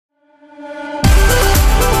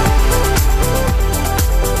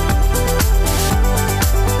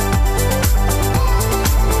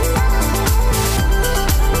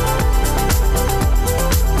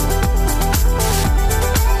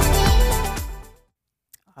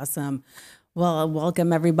Awesome. Well,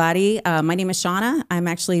 welcome everybody. My name is Shauna. I'm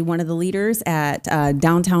actually one of the leaders at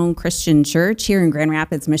Downtown Christian Church here in Grand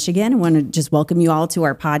Rapids, Michigan. I want to just welcome you all to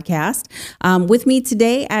our podcast. With me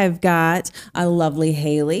today, I've got a lovely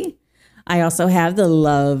Haley. I also have the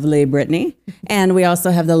lovely Brittany, and we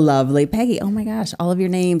also have the lovely Peggy. Oh my gosh, all of your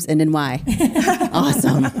names end in Y.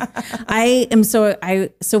 Awesome.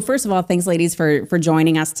 So first of all, thanks ladies for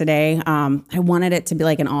joining us today. I wanted it to be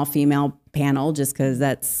like an all female panel just because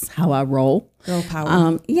that's how I roll. Girl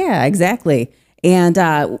power. Yeah, exactly. And,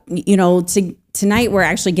 tonight we're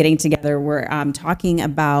actually getting together. We're talking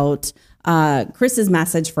about Chris's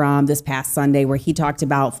message from this past Sunday where he talked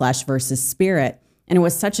about flesh versus spirit. And it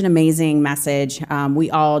was such an amazing message. We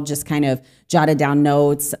all just kind of jotted down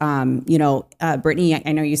notes. Brittany,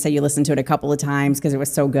 I know you said you listened to it a couple of times because it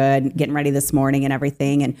was so good, getting ready this morning and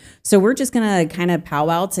everything. And so we're just going to kind of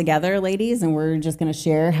powwow together, ladies, and we're just going to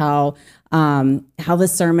share how the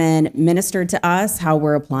sermon ministered to us, how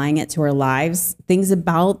we're applying it to our lives, things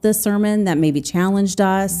about the sermon that maybe challenged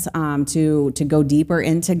us to go deeper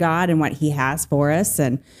into God and what He has for us.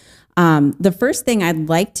 And the first thing I'd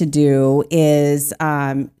like to do is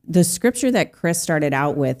the scripture that Chris started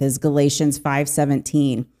out with is Galatians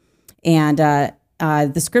 5:17. And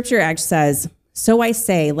the scripture actually says, "So I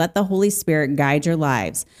say, let the Holy Spirit guide your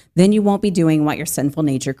lives. Then you won't be doing what your sinful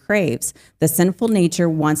nature craves. The sinful nature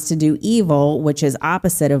wants to do evil, which is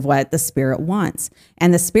opposite of what the Spirit wants.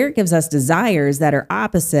 And the Spirit gives us desires that are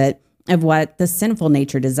opposite of what the sinful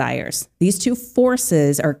nature desires. These two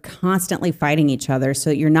forces are constantly fighting each other so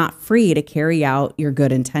that you're not free to carry out your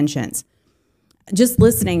good intentions." Just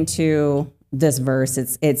listening to this verse,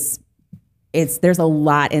 it's there's a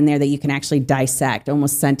lot in there that you can actually dissect,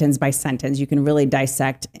 almost sentence by sentence. You can really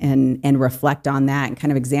dissect and reflect on that and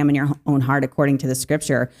kind of examine your own heart according to the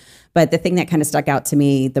scripture. But the thing that kind of stuck out to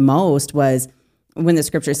me the most was when the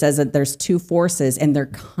scripture says that there's two forces and they're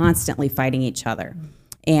constantly fighting each other.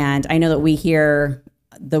 And I know that we hear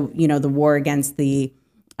the war against the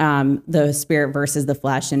spirit versus the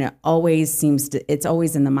flesh, and it always it's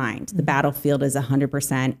always in the mind. The battlefield is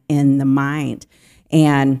 100% in the mind.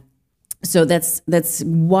 And so that's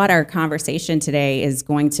what our conversation today is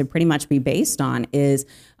going to pretty much be based on is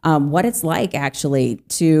what it's like actually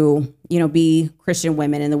to, be Christian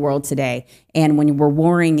women in the world today. And when we're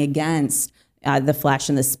warring against the flesh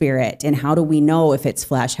and the spirit, and how do we know if it's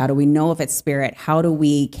flesh? How do we know if it's spirit? How do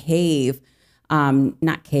we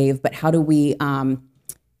not cave, but how do we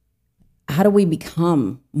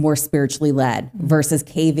become more spiritually led versus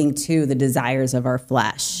caving to the desires of our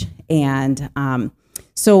flesh? And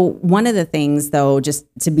so one of the things, though, just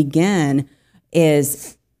to begin,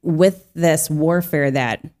 is with this warfare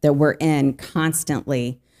that we're in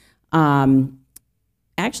constantly.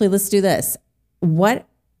 Actually, let's do this.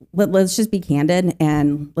 Let's just be candid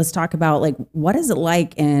and let's talk about what is it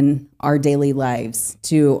like in our daily lives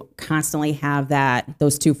to constantly have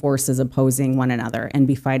those two forces opposing one another and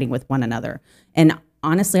be fighting with one another. And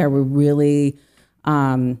honestly, are we really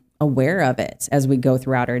aware of it as we go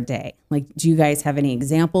throughout our day? Do you guys have any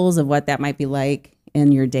examples of what that might be like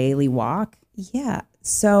in your daily walk? Yeah.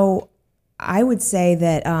 So I would say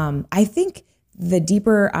that I think the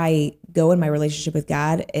deeper I go in my relationship with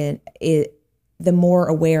God, the more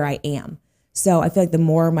aware I am. So I feel like the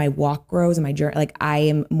more my walk grows and my journey, I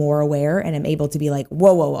am more aware and I'm able to be like,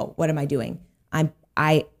 whoa, what am I doing? It's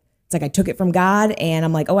like I took it from God and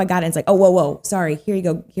I'm like, oh, I got it. And it's like, oh, whoa, sorry. Here you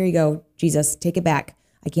go, Jesus, take it back.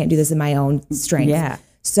 I can't do this in my own strength. Yeah.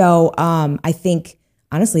 So I think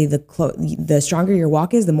honestly, the stronger your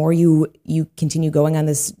walk is, the more you continue going on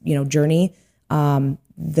this journey,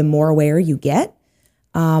 the more aware you get.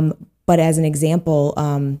 But as an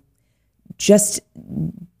example, just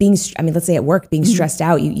being, let's say at work, being stressed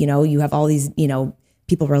out, you have all these,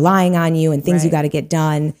 people relying on you and things right. You got to get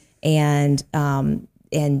done. And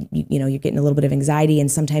you're getting a little bit of anxiety,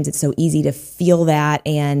 and sometimes it's so easy to feel that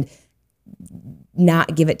and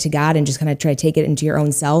not give it to God and just kind of try to take it into your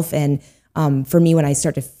own self. And for me, when I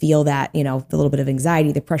start to feel that, the little bit of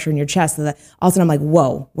anxiety, the pressure in your chest, all of a sudden I'm like,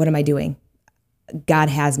 whoa, what am I doing? God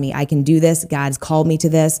has me. I can do this. God's called me to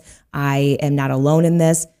this. I am not alone in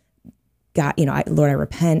this. God, Lord, I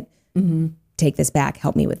repent. Mm-hmm. Take this back.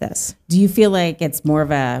 Help me with this. Do you feel like it's more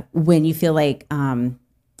of when you feel like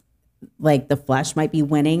the flesh might be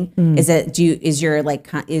winning? Mm.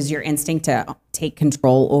 Is your instinct to take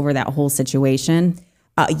control over that whole situation?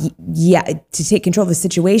 Yeah, to take control of the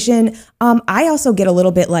situation. I also get a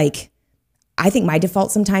little bit I think my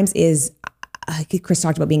default sometimes is, Chris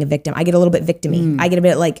talked about being a victim. I get a little bit victim-y. I get a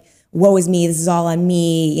bit woe is me. This is all on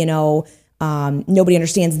me. Nobody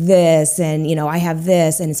understands this, and I have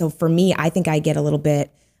this. And so for me, I think I get a little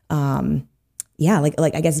bit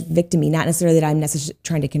like I guess victimy, not necessarily that I'm necessarily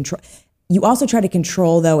trying to control. You also try to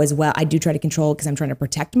control though as well. I do try to control because I'm trying to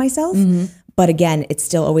protect myself. But again, it's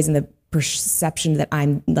still always in the perception that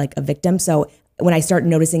I'm like a victim. So when I start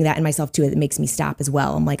noticing that in myself too, it makes me stop as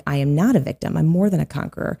well. I'm like, I am not a victim. I'm more than a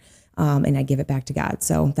conqueror. And I give it back to God.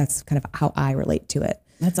 So that's kind of how I relate to it.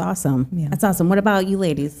 That's awesome. Yeah. That's awesome. What about you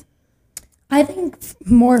ladies? I think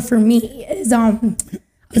more for me is, I'd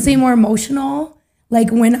say more emotional. Like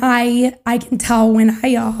when I can tell when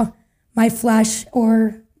my flesh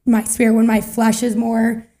or my spirit, when my flesh is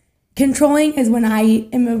more controlling is when I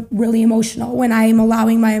am really emotional, when I am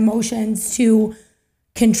allowing my emotions to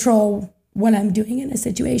control what I'm doing in a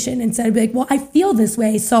situation instead of like, well, I feel this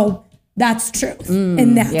way, so that's truth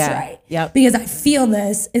and that's right. Yep. Because I feel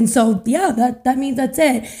this. And so, yeah, that means that's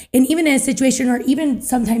it. And even in a situation or even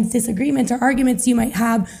sometimes disagreements or arguments you might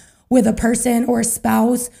have with a person or a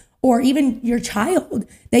spouse or even your child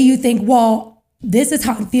that you think, well, this is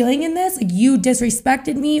how I'm feeling in this. Like you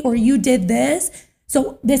disrespected me or you did this.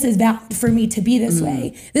 So this is valid for me to be this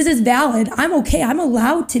way. This is valid. I'm okay. I'm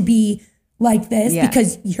allowed to be like this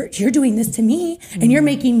because you're doing this to me and you're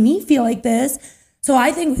making me feel like this. So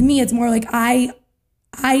I think with me, it's more like I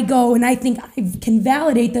go and I think I can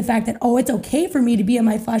validate the fact that, oh, it's okay for me to be in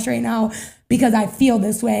my flesh right now because I feel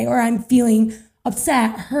this way or I'm feeling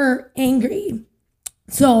upset, hurt, angry.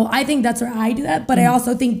 So I think that's where I do that. But I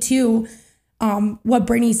also think too, what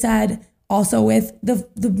Brittany said also with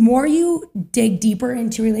the more you dig deeper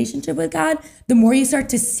into relationship with God, the more you start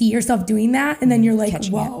to see yourself doing that. And then you're like,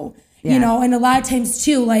 whoa, you know, and a lot of times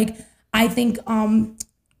too, like, I think,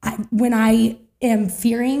 when I am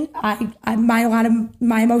fearing, a lot of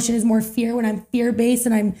my emotion is more fear when I'm fear based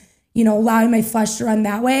and I'm, you know, allowing my flesh to run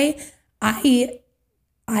that way. I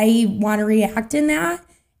want to react in that.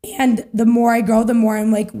 And the more I grow, the more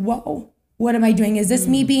I'm like, whoa, what am I doing? Is this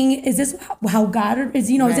me is this how God is,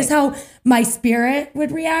 you know, is this how my spirit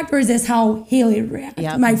would react or is this how Haley would react?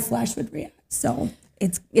 My flesh would react. So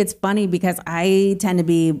it's funny because I tend to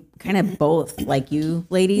be kind of both like you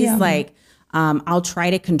ladies. Like, I'll try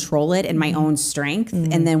to control it in my own strength.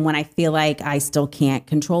 And then when I feel like I still can't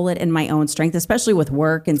control it in my own strength, especially with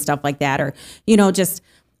work and stuff like that, or, you know, just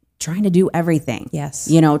trying to do everything. Yes.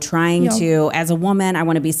 You know, trying to, as a woman, I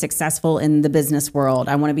want to be successful in the business world.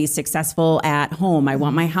 I want to be successful at home. I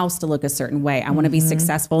want my house to look a certain way. I want to be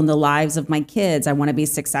successful in the lives of my kids. I want to be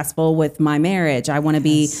successful with my marriage. I want to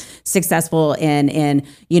be successful in,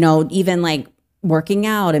 you know, even like working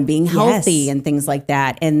out and being healthy and things like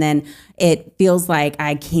that. And then it feels like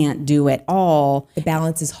I can't do it all. The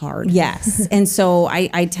balance is hard. Yes. And so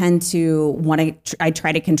I tend to I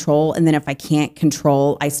try to control. And then if I can't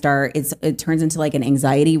control, it turns into like an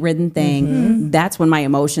anxiety ridden thing. That's when my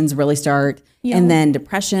emotions really start. And then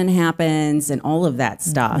depression happens and all of that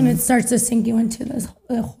stuff. And it starts to sink you into this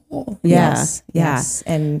hole. Yes.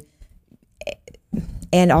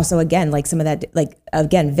 And also, again, like some of that, like,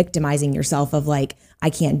 again, victimizing yourself of like, I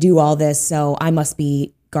can't do all this, so I must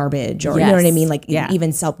be garbage, or you know what I mean? Like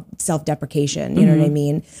even self-deprecation, you know what I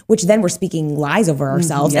mean? Which then we're speaking lies over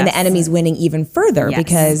ourselves and the enemy's winning even further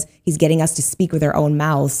because he's getting us to speak with our own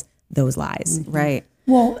mouths those lies. Right.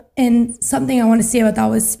 Well, and something I want to say about that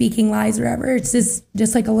was speaking lies or whatever. It's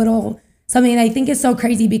just like a little something that I think is so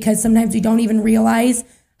crazy because sometimes we don't even realize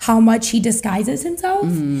how much he disguises himself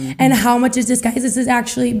and how much his disguise. This is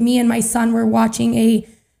actually me and my son were watching a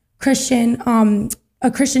Christian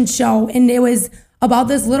show, and it was about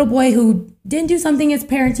this little boy who didn't do something his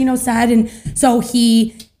parents, you know, said. And so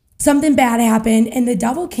something bad happened and the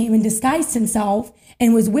devil came and disguised himself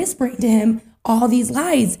and was whispering to him all these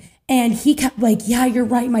lies. And he kept like, yeah, you're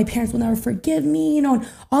right. My parents will never forgive me, you know, and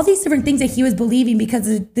all these different things that he was believing because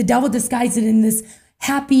the devil disguised it in this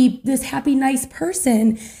happy, nice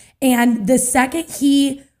person. And the second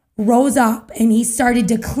he rose up and he started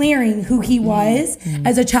declaring who he was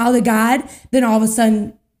as a child of God, then all of a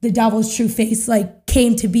sudden the devil's true face like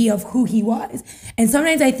came to be of who he was. And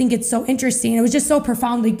sometimes I think it's so interesting. It was just so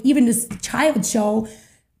profound. Like even this child show,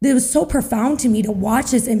 it was so profound to me to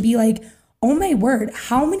watch this and be like, oh my word,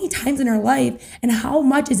 how many times in our life and how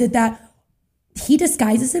much is it that he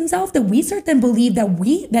disguises himself that we start then believe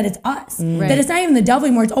that it's us, that it's not even the devil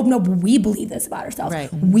anymore. It's, oh no, but we believe this about ourselves.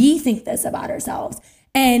 Right. We think this about ourselves.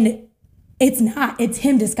 And it's not, it's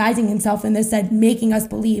him disguising himself in this, that making us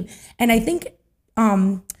believe. And I think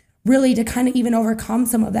really to kind of even overcome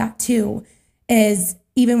some of that too, is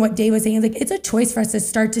even what Dave was saying, like it's a choice for us to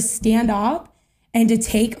start to stand up and to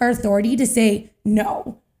take our authority to say,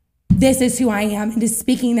 no, this is who I am, and to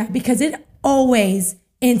speaking that, because it always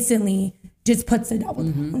instantly just puts the double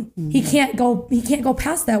down. He can't go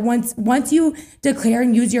past that. Once you declare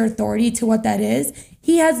and use your authority to what that is,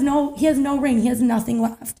 he has no reign. He has nothing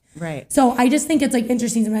left. Right. So I just think it's like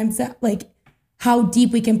interesting sometimes that, like, how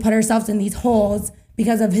deep we can put ourselves in these holes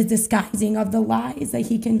because of his disguising of the lies that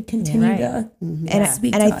he can continue to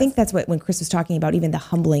speak and to I us. think that's what when Chris was talking about, even the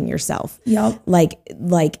humbling yourself. Yep.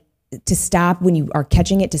 Like to stop when you are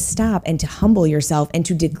catching it, to stop and to humble yourself and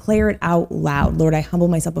to declare it out loud. Lord, I humble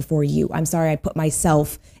myself before you. I'm sorry I put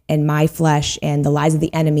myself and my flesh and the lies of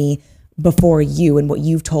the enemy before you and what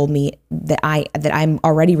you've told me that I'm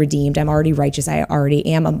already redeemed. I'm already righteous. I already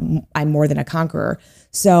am. I'm more than a conqueror.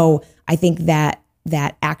 So I think that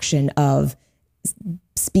action of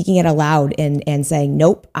speaking it aloud and saying,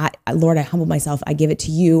 nope, Lord, I humble myself. I give it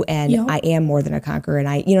to you. And I am more than a conqueror.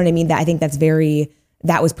 And you know what I mean? I think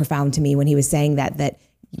that was profound to me when he was saying that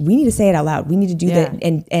we need to say it out loud. We need to do that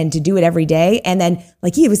and to do it every day. And then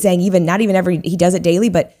like he was saying, he does it daily,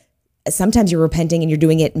 but sometimes you're repenting and you're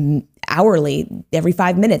doing it hourly, every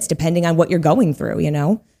 5 minutes, depending on what you're going through, you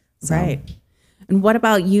know? So. Right. And what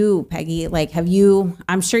about you, Peggy? Like,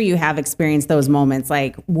 I'm sure you have experienced those moments,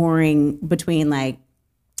 like warring between like,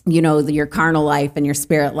 you know, your carnal life and your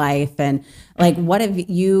spirit life. And like, what have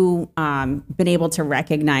you been able to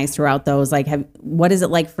recognize throughout those? Like, what is it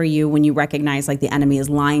like for you when you recognize like the enemy is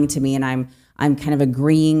lying to me and I'm kind of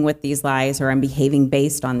agreeing with these lies or I'm behaving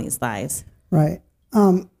based on these lies? Right.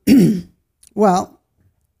 Well,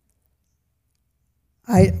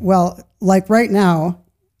 like right now,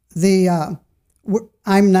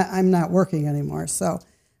 I'm not working anymore, so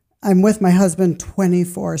I'm with my husband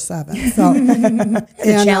 24/7. So It's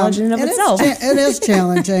a challenge in and of itself. It is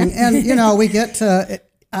challenging, and you know we get to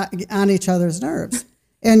on each other's nerves,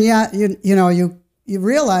 and yet you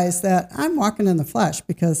realize that I'm walking in the flesh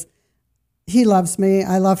because he loves me,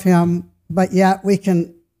 I love him, but yet we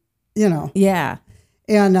can, Yeah.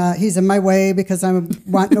 And he's in my way because I'm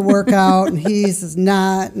wanting to work out, and he's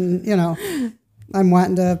not, and I'm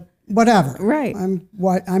wanting to whatever. Right. I'm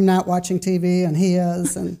not watching TV, and he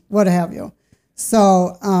is, and what have you.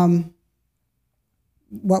 So,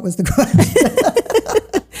 what was the question?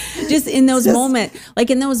 Just in those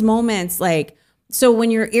moments, like, so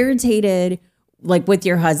when you're irritated, like with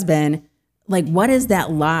your husband, like what is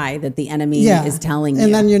that lie that the enemy is telling you?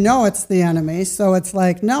 And then it's the enemy. So it's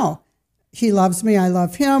like, no. He loves me. I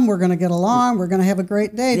love him. We're going to get along. We're going to have a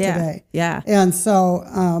great day today. Yeah. And so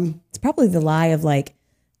it's probably the lie of like,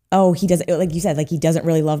 oh, he doesn't, like you said, like he doesn't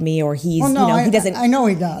really love me, or he's, he doesn't. I know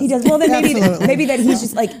he does. He does. Well, then maybe that he's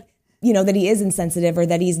just like, that he is insensitive, or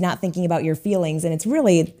that he's not thinking about your feelings. And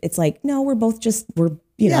it's like, no, we're both just, we're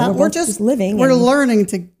just living. We're learning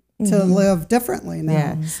to live differently now.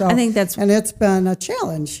 Yeah. So I think and it's been a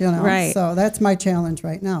challenge, Right. So that's my challenge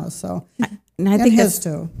right now. So, and I think his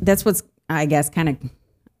too. That's what's, I guess, kind of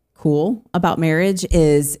cool about marriage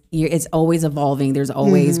is it's always evolving. There's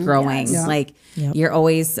always growing. Yes. Like you're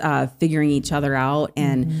always figuring each other out,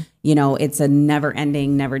 and it's a never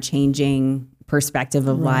ending, never changing perspective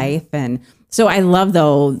of life. And so I love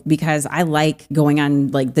because I like going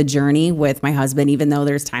on like the journey with my husband, even though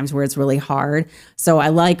there's times where it's really hard. So I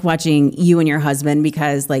like watching you and your husband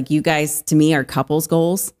because like you guys to me are couples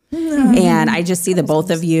goals. And I just see the both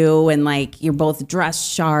of you, and like you're both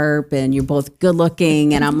dressed sharp and you're both good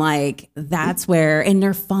looking, and I'm like, that's where, and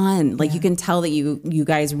they're fun. Like you can tell that you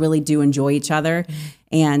guys really do enjoy each other.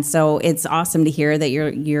 And so it's awesome to hear that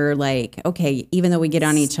you're like, okay, even though we get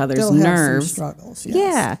on each other's Still have nerves, some struggles, yes.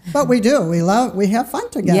 Yeah. But we do. We have fun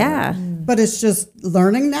together. Yeah. But it's just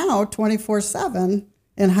learning now 24/7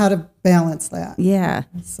 and how to balance that. Yeah.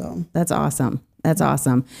 So that's awesome. That's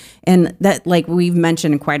awesome. And that, like we've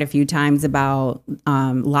mentioned quite a few times about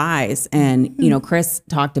lies. And, Chris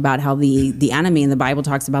talked about how the enemy, and the Bible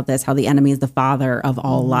talks about this, how the enemy is the father of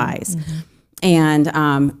all lies. And,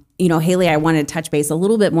 Haley, I wanted to touch base a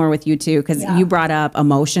little bit more with you too, because you brought up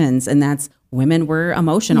emotions, and that's women, we're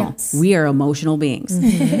emotional. Yes. We are emotional beings.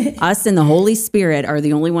 Us and the Holy Spirit are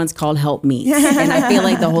the only ones called help me. And I feel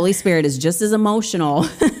like the Holy Spirit is just as emotional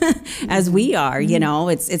as we are.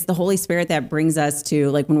 It's the Holy Spirit that brings us to,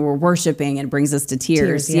 like when we're worshiping, it brings us to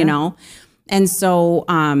tears. And so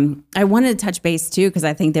I wanted to touch base too, because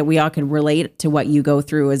I think that we all could relate to what you go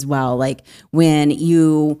through as well. Like when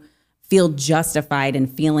you feel justified in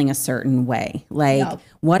feeling a certain way, like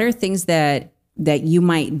what are things that you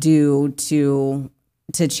might do to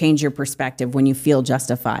change your perspective when you feel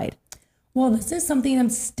justified? Well, this is something I'm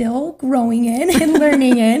still growing in and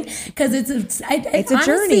learning in, because it's a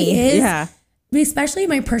journey. Yeah. Especially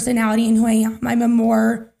my personality and who I am. I'm a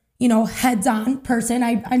more, heads-on person.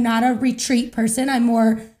 I'm not a retreat person. I'm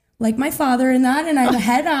more like my father in that, and I'm a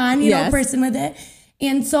head on, you know, Yes. person with it.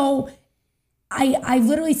 And so I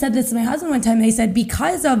literally said this to my husband one time. They said,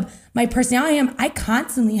 because of my personality, I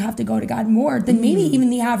constantly have to go to God more than maybe even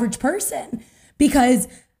the average person, because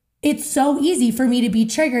it's so easy for me to be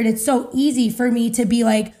triggered. It's so easy for me to be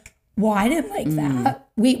like, well, I didn't like that.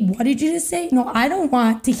 Wait, what did you just say? No, I don't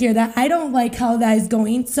want to hear that. I don't like how that is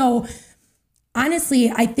going. So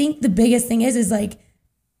honestly, I think the biggest thing is like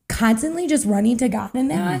constantly just running to God in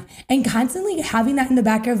that and constantly having that in the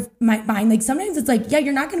back of my mind. Like sometimes it's like, yeah,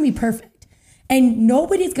 you're not going to be perfect. And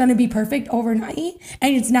nobody's going to be perfect overnight.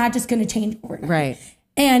 And it's not just going to change overnight. Right.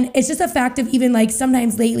 And it's just a fact of even like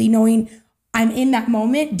sometimes lately knowing I'm in that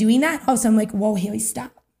moment doing that. Also, I'm like, whoa, Haley,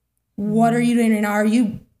 stop. What are you doing right now? Are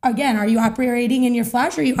you operating in your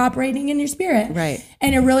flesh? Or are you operating in your spirit? Right.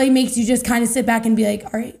 And it really makes you just kind of sit back and be like,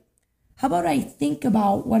 all right, how about I think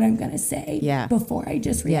about what I'm going to say before I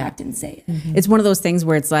just react and say it? It's one of those things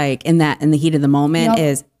where it's like in the heat of the moment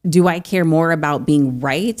is, do I care more about being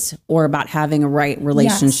right or about having a right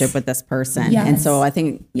relationship with this person? Yes. And so I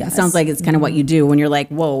think it sounds like it's kind of what you do when you're like,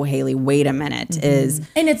 whoa, Haley, wait a minute.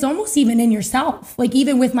 And it's almost even in yourself. Like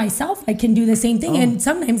even with myself, I can do the same thing. And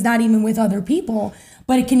sometimes not even with other people,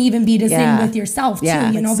 but it can even be the same with yourself too,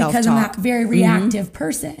 you know, because I'm that very reactive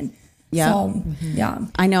person. Yeah. So,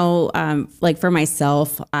 I know, like for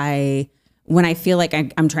myself, when I feel like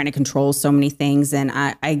I'm trying to control so many things, and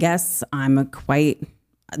I guess I'm quite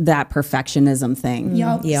that perfectionism thing.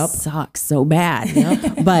 Yep. Sucks so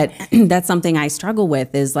bad. But that's something I struggle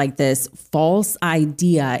with, is like this false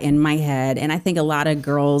idea in my head. And I think a lot of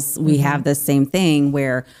girls, we have the same thing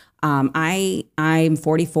where I'm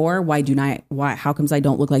 44. How comes I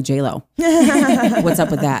don't look like J-Lo? What's up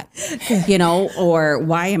with that? You know, or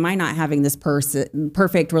why am I not having this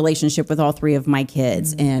perfect relationship with all three of my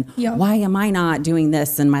kids? And why am I not doing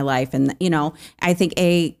this in my life? And, you know, I think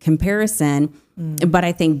comparison, but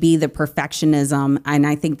I think the perfectionism. And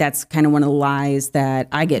I think that's kind of one of the lies that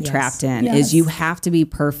I get trapped in is you have to be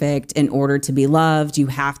perfect in order to be loved. You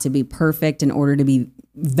have to be perfect in order to be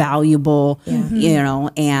valuable, you know,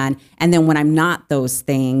 and then when I'm not those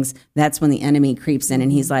things, that's when the enemy creeps in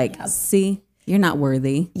and he's like, see, you're not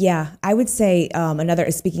worthy. Yeah, I would say another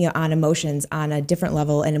is speaking on emotions on a different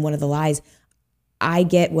level. And in one of the lies, I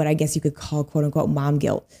get what I guess you could call quote unquote mom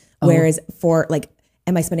guilt. Whereas for like,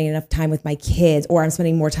 am I spending enough time with my kids, or I'm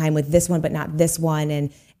spending more time with this one, but not this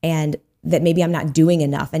one. And that maybe I'm not doing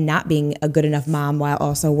enough and not being a good enough mom while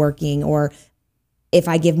also working, or if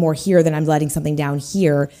I give more here, then I'm letting something down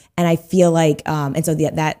here. And I feel like, and so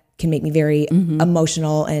that can make me very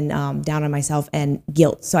emotional and down on myself, and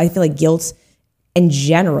guilt. So I feel like guilt in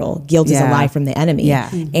general, guilt is a lie from the enemy. Yeah.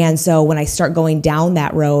 And so when I start going down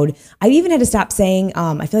that road, I even had to stop saying,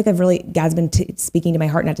 I feel like God's been speaking to my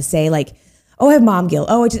heart not to say like, oh, I have mom guilt.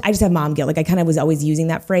 Oh, I just have mom guilt. Like I kind of was always using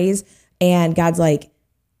that phrase, and God's like,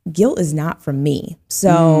 guilt is not from me.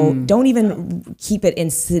 So don't even keep it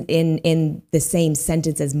in the same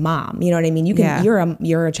sentence as mom. You know what I mean? You can,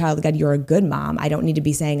 you're a child of God. You're a good mom. I don't need to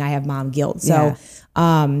be saying I have mom guilt. So,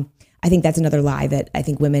 I think that's another lie that I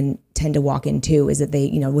think women tend to walk into, is that they,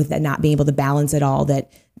 you know, with that not being able to balance it all,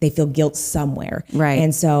 that they feel guilt somewhere. Right.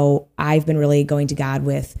 And so I've been really going to God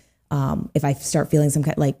with, if I start feeling some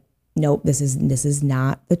kind like, nope, this is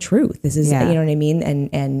not the truth. This is, you know what I mean?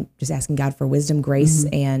 And just asking God for wisdom, grace,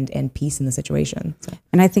 and peace in the situation. So.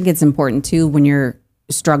 And I think it's important too, when you're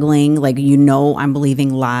struggling, like, you know, I'm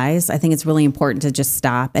believing lies. I think it's really important to just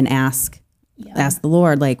stop and ask the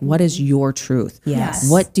Lord, like, what is your truth? Yes.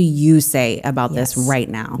 What do you say about this right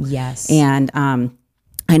now? Yes. And,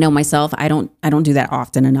 I know myself, I don't do that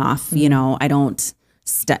often enough. You know, I don't,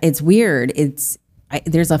 it's weird.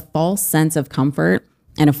 There's a false sense of comfort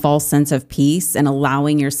and a false sense of peace, and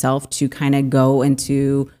allowing yourself to kind of go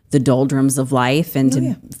into the doldrums of life and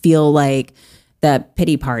to feel like the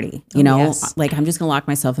pity party, you know, like I'm just gonna lock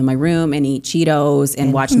myself in my room and eat Cheetos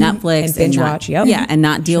and watch Netflix and binge watch, and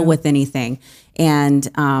not deal with anything. And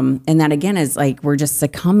that again is like, we're just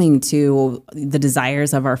succumbing to the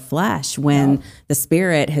desires of our flesh, when the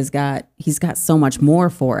Spirit he's got so much more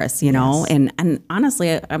for us, you know? And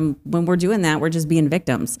honestly, when we're doing that, we're just being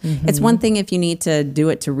victims. It's one thing if you need to do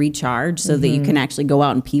it to recharge so that you can actually go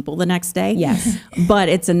out and people the next day. Yes. But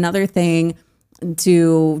it's another thing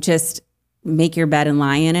to just make your bed and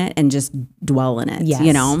lie in it and just dwell in it,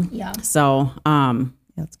 you know? Yeah. So,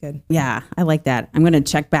 That's good. yeah, I like that. I'm going to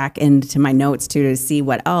check back into my notes too to see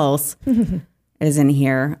what else is in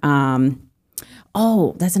here.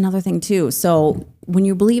 Oh, that's another thing too. So when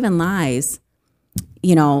you believe in lies,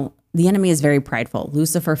 you know, the enemy is very prideful.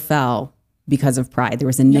 Lucifer fell because of pride. There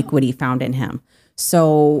was iniquity found in him.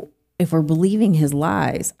 So if we're believing his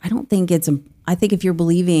lies, I think if you're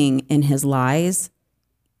believing in his lies,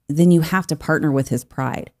 then you have to partner with his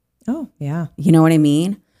pride. Oh, yeah. You know what I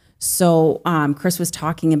mean? So Chris was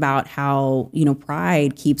talking about how,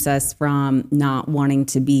 pride keeps us from not wanting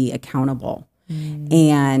to be accountable.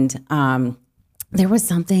 And there was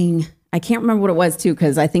something, I can't remember what it was too,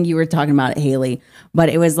 because I think you were talking about it, Haley, but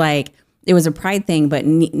it was like, it was a pride thing, but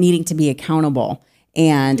needing to be accountable.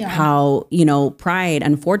 And how, pride,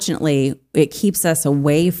 unfortunately, it keeps us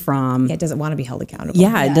away from. It doesn't want to be held accountable.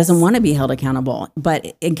 Yeah, it doesn't want to be held accountable.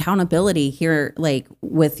 But accountability here, like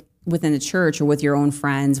within the church or with your own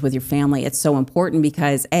friends, with your family, it's so important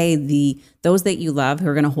because those that you love who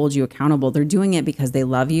are going to hold you accountable, they're doing it because they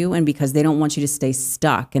love you and because they don't want you to stay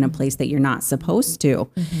stuck in a place that you're not supposed to.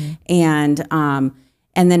 And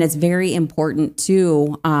then it's very important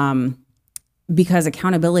too, because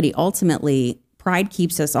accountability ultimately. Pride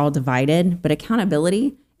keeps us all divided, but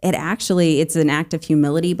accountability, it's an act of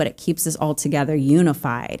humility, but it keeps us all together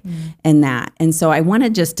unified in that. And so I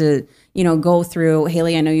wanted just to, go through,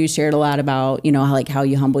 Haley, I know you shared a lot about, how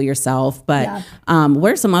you humble yourself, but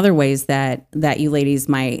what are some other ways that you ladies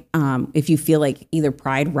might, if you feel like either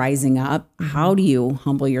pride rising up, how do you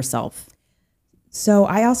humble yourself? So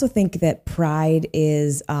I also think that pride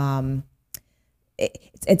is,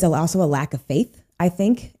 it's also a lack of faith. I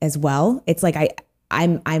think as well. It's like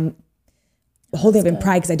I'm holding up in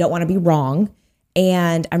pride because I don't want to be wrong.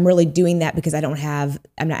 And I'm really doing that because I'm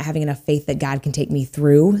not having enough faith that God can take me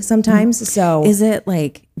through sometimes. So is it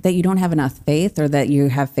like that you don't have enough faith or that you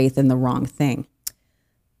have faith in the wrong thing?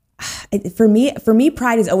 For me,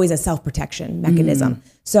 pride is always a self-protection mechanism.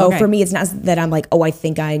 So for me, it's not that I'm like, I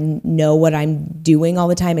think I know what I'm doing all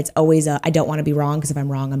the time. It's always I don't want to be wrong because if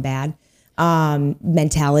I'm wrong, I'm bad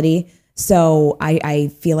mentality. So I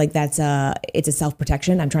feel like it's a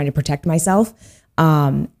self-protection. I'm trying to protect myself.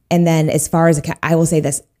 And then as far as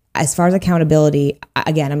accountability,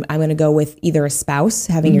 again, I'm going to go with either a spouse,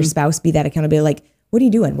 having your spouse be that accountability. Like, what are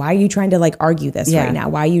you doing? Why are you trying to like argue this right now?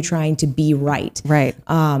 Why are you trying to be right? Right.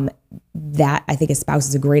 That I think a spouse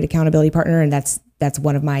is a great accountability partner. And that's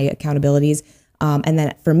one of my accountabilities. And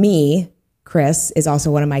then for me, Chris is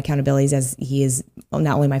also one of my accountabilities as he is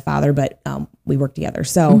not only my father, but we work together.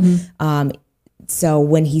 So, so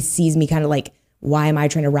when he sees me kind of like, why am I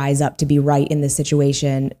trying to rise up to be right in this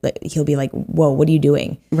situation? He'll be like, whoa, what are you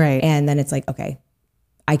doing? Right. And then it's like, okay,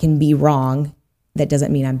 I can be wrong. That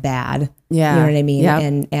doesn't mean I'm bad. Yeah. You know what I mean?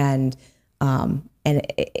 Yep.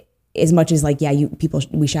 And as much as like,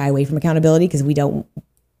 we shy away from accountability because we don't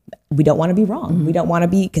want to be wrong. We don't want to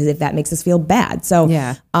be, because if that makes us feel bad. So,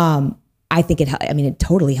 I think it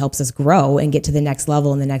totally helps us grow and get to the next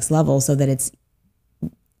level and the next level so that it's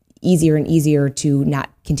easier and easier to not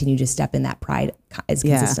continue to step in that pride as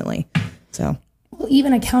consistently. So, well,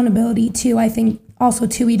 even accountability too, I think also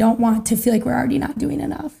too, we don't want to feel like we're already not doing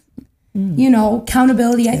enough.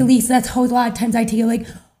 Accountability, at least that's how a lot of times I take it like,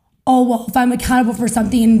 oh, well, if I'm accountable for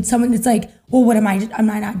something and someone, it's like, well, am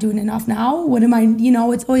I not doing enough now? What am I,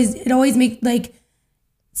 it always makes like,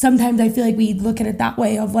 sometimes I feel like we look at it that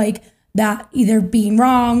way of like, that either being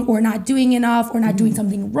wrong or not doing enough or not doing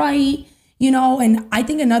something right, and I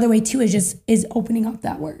think another way too is opening up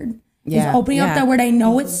that word. Is opening up that word. I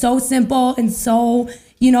know it's so simple and so,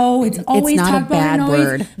 it's always talked about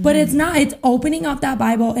word, but it's not. It's opening up that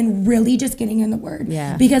Bible and really just getting in the word.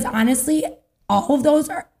 Yeah. Because honestly,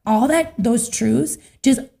 those truths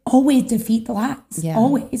just always defeat the lies. Yeah.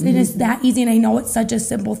 Always. It is that easy. And I know it's such a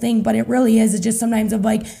simple thing, but it really is. It's just sometimes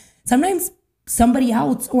somebody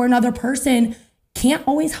else or another person can't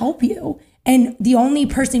always help you. And the only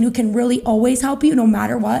person who can really always help you, no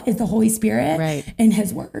matter what, is the Holy Spirit and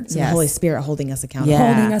his words. So the Holy Spirit holding us accountable.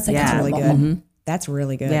 Holding us accountable. That's really good. That's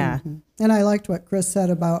really good. Yeah. And I liked what Chris said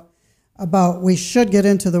about we should get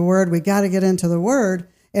into the word. We got to get into the word.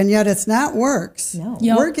 And yet it's not works. No.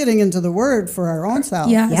 Yep. We're getting into the word for our own self.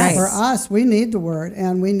 Yes. For us, we need the word,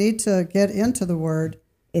 and we need to get into the word.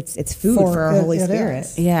 It's food for our Holy Spirit.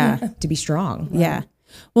 To be strong. Right? Yeah.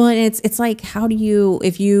 Well, and it's like,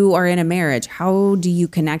 if you are in a marriage, how do you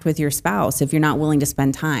connect with your spouse if you're not willing to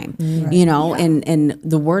spend time? Right. And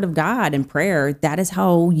the word of God and prayer, that is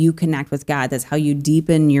how you connect with God. That's how you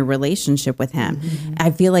deepen your relationship with him. Mm-hmm.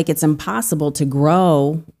 I feel like it's impossible to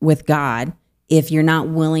grow with God if you're not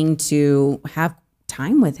willing to have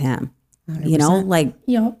time with him.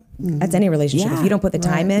 100%. That's any relationship. Yeah. If you don't put the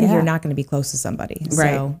time in, you're not going to be close to somebody.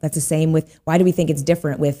 Right. So that's the same with, why do we think it's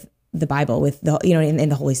different with the Bible, with the, in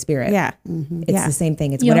the Holy Spirit? Yeah. Mm-hmm. It's the same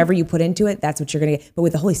thing. It's whatever you put into it, that's what you're going to get. But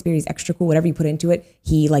with the Holy Spirit, he's extra cool. Whatever you put into it,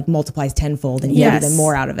 he like multiplies tenfold and you get even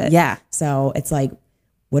more out of it. Yeah. So it's like,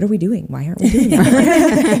 what are we doing? Why aren't we doing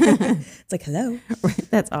that? It's like, hello. Right.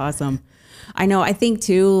 That's awesome. I know. I think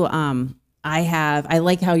too, I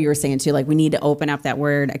like how you were saying too, like we need to open up that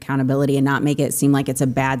word accountability and not make it seem like it's a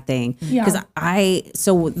bad thing. Because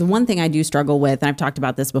so the one thing I do struggle with, and I've talked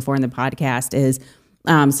about this before in the podcast, is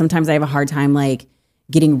sometimes I have a hard time like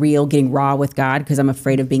getting real, getting raw with God because I'm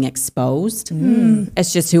afraid of being exposed.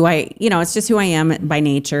 It's just who it's just who I am by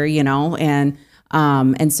nature, and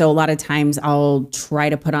so a lot of times I'll try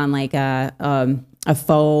to put on like a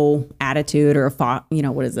faux attitude or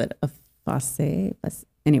what is it? A facade.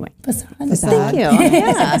 Anyway, Facade. Thank you.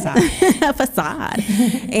 Yeah, a facade.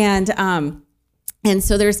 And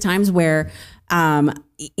so there's times where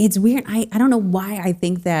it's weird. I don't know why I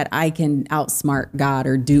think that I can outsmart God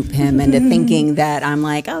or dupe him into thinking that I'm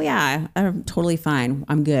like, oh yeah, I'm totally fine.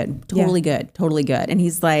 I'm good. Totally good. Totally good. And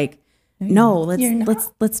he's like, no,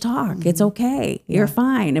 let's talk. It's okay. You're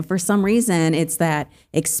fine. And for some reason, it's that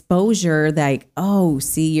exposure, like, oh,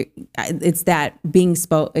 see, it's that being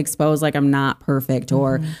exposed, like I'm not perfect,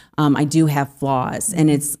 or I do have flaws,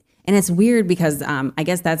 and it's weird because I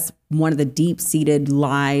guess that's one of the deep-seated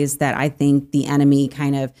lies that I think the enemy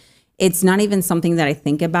it's not even something that I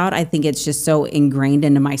think about. I think it's just so ingrained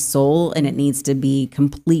into my soul, and it needs to be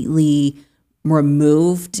completely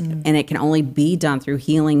removed, and it can only be done through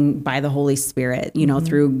healing by the Holy Spirit,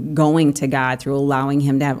 through going to God, through allowing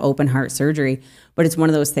him to have open heart surgery. But it's one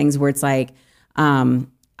of those things where it's like,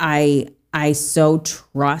 I so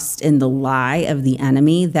trust in the lie of the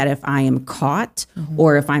enemy that if I am caught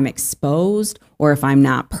or if I'm exposed or if I'm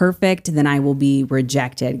not perfect, then I will be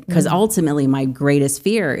rejected. Because ultimately my greatest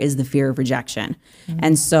fear is the fear of rejection.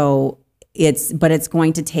 And so it's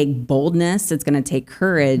going to take boldness. It's going to take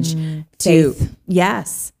courage Faith.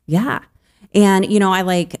 Yes. Yeah. And, I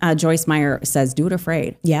like Joyce Meyer says, do it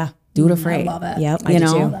afraid. Yeah. Do it afraid. I love it. Yep. I do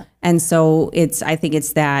too. And so I think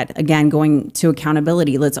it's that, again, going to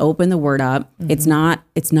accountability. Let's open the word up. It's not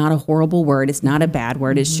a horrible word. It's not a bad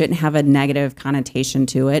word. It shouldn't have a negative connotation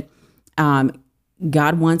to it.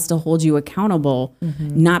 God wants to hold you accountable,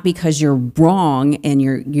 not because you're wrong and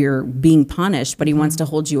you're being punished, but he wants to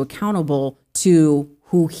hold you accountable to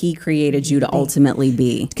who he created you to ultimately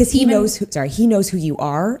be. Because he knows who you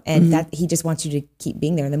are, and that he just wants you to keep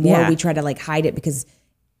being there. And the more we try to like hide it, because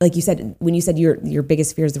like you said, when you said your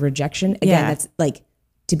biggest fear is the rejection, again, that's like,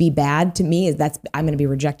 to be bad to me is I'm going to be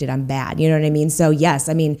rejected. I'm bad. You know what I mean? So yes,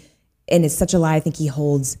 I mean, and it's such a lie. I think he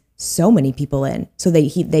holds so many people in so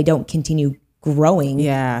they don't continue growing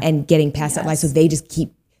and getting past that lie. So they just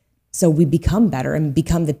so we become better and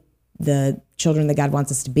become the children that God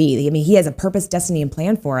wants us to be. I mean, he has a purpose, destiny, and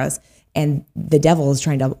plan for us. And the devil is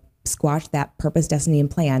trying to squash that purpose, destiny, and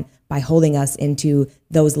plan by holding us into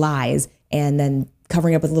those lies and then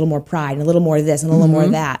covering up with a little more pride and a little more of this and a little more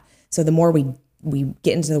of that. So the more we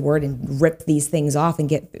get into the word and rip these things off and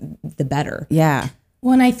get the better. Yeah.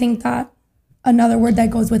 Well, and I think that another word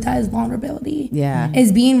that goes with that is vulnerability. Yeah.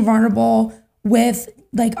 Is being vulnerable with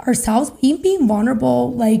like ourselves, being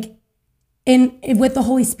vulnerable like with the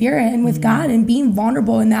Holy Spirit and with God, and being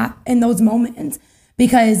vulnerable in those moments.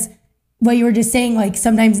 Because what you were just saying, like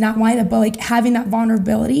sometimes not wanting that, but like having that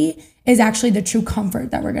vulnerability is actually the true comfort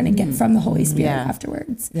that we're going to get from the Holy Spirit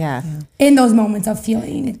afterwards. Yeah. In those moments of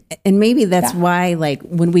feeling. And maybe that's why, like,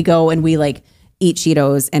 when we go and we like eat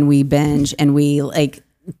Cheetos and we binge and we like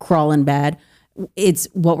crawl in bed, it's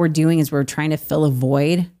what we're doing is we're trying to fill a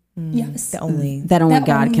void. Yes. That only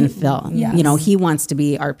God can fill. Yes. He wants to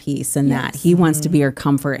be our peace in that. He wants to be our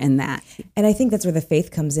comfort in that. And I think that's where the faith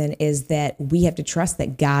comes in, is that we have to trust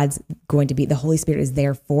that God's going to be, the Holy Spirit is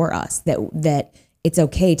there for us, that it's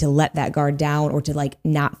okay to let that guard down or to like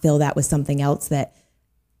not fill that with something else, that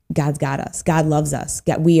God's got us. God loves us.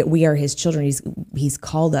 We are his children. He's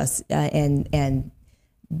called us. And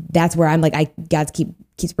that's where I'm like, God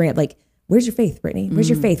keeps bringing up, like, where's your faith, Brittany? Where's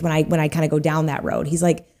your faith? When I kind of go down that road, he's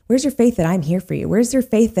like, where's your faith that I'm here for you? Where's your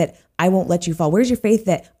faith that I won't let you fall? Where's your faith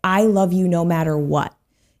that I love you no matter what?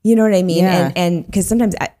 You know what I mean? Yeah. And because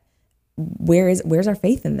sometimes where's our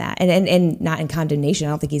faith in that? And not in condemnation.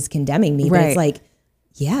 I don't think he's condemning me, but it's like,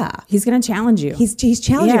 he's going to challenge you. He's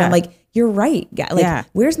challenging. I'm like, you're right. God. Like,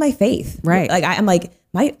 where's my faith? Right. Like I'm like,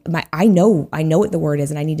 I know what the word is,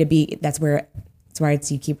 and I need to be, that's why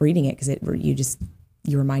you keep reading it. Cause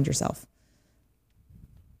you remind yourself.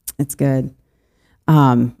 It's good.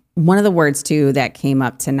 One of the words too that came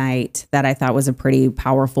up tonight that I thought was a pretty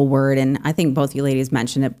powerful word, and I think both you ladies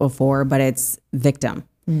mentioned it before, but it's victim.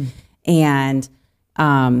 And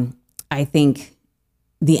I think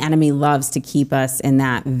the enemy loves to keep us in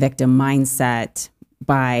that victim mindset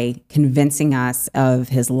by convincing us of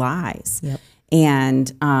his lies. Yep.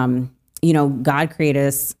 And God created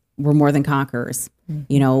us. We're more than conquerors.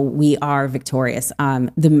 We are victorious. I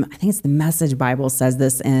think it's the Message Bible says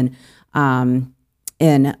this in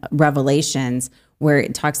Revelations, where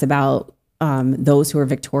it talks about those who are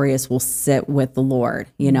victorious will sit with the Lord.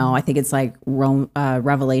 I think it's like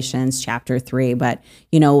Revelations chapter 3, but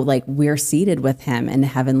like we're seated with him in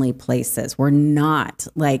heavenly places. We're not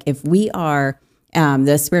like, if we are,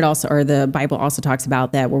 the Spirit also, or the Bible also talks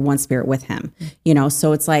about that we're one spirit with him,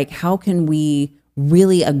 so it's like, how can we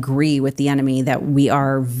really agree with the enemy that we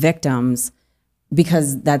are victims?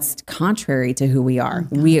 Because that's contrary to who we are.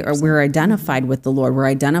 We're identified with the Lord. We're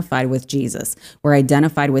identified with Jesus. We're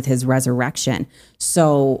identified with his resurrection.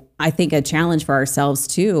 So I think a challenge for ourselves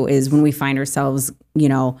too is when we find ourselves,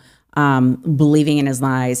 believing in his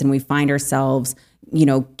lies, and we find ourselves,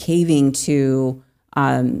 caving to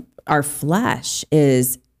our flesh,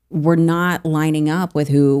 is we're not lining up with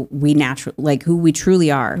who we who we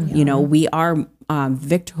truly are. We are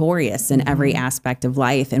victorious in every aspect of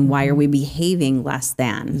life. And why are we behaving less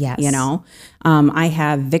than? Yes. I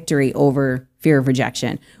have victory over fear of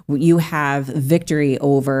rejection. You have victory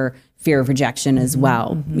over fear of rejection as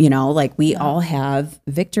well. We all have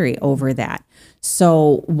victory over that.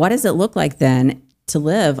 So what does it look like then to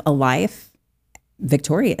live a life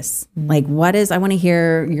victorious? Like, I want to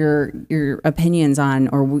hear your opinions on,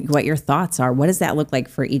 or what your thoughts are. What does that look like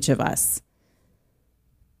for each of us?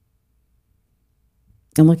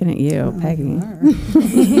 I'm looking at you, Peggy.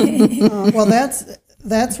 Well,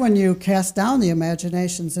 that's when you cast down the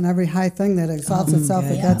imaginations and every high thing that exalts itself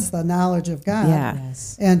against the knowledge of God. Yeah.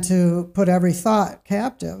 Yes. And to put every thought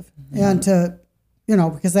captive, and to,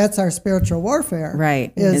 because that's our spiritual warfare.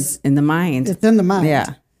 Right. It's in the mind. It's in the mind.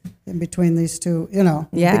 Yeah. In between these two,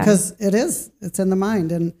 Yeah. because it's in the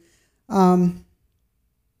mind. And, when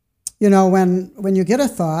you get a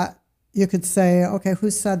thought, you could say, okay,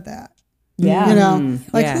 who said that? Yeah.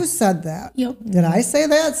 Who said that? Yep. Did I say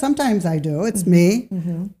that? Sometimes I do. It's me.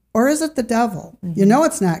 Or is it the devil?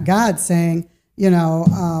 It's not God saying,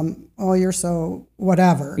 oh, you're so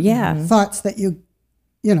whatever. Yeah. Thoughts that you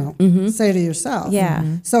say to yourself.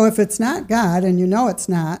 Yeah. So if it's not God, and it's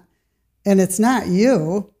not, and it's not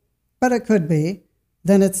you, but it could be,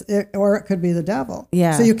 then or it could be the devil.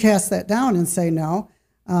 Yeah. So you cast that down and say no.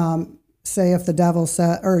 Say if the devil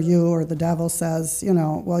said, or you or the devil says,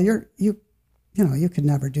 well, you could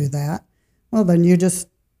never do that. Well, then you just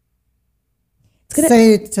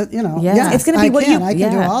say to, yes, it's going to be I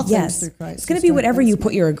can do all things through Christ. It's going to be whatever you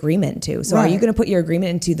put your agreement to. So are you going to put your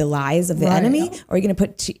agreement into the lies of the enemy, or are you going to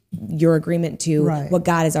put your agreement to what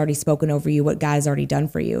God has already spoken over you, what God has already done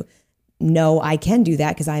for you? No, I can do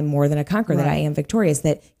that because I'm more than a conqueror, that I am victorious,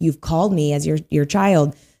 that you've called me as your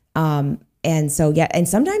child. And so, and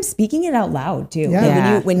sometimes speaking it out loud too.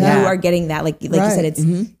 Yeah. Like when you are getting that, like you said, it's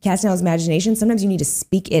casting out his imagination. Sometimes you need to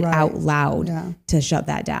speak it out loud to shut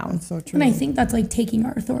that down. That's so true. And I think that's like taking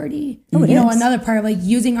our authority. Oh, it is. Another part of like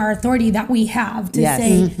using our authority that we have to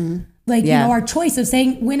say, our choice of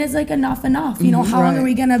saying, when is like enough? How long are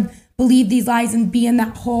we going to believe these lies and be in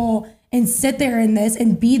that hole and sit there in this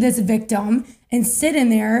and be this victim and sit in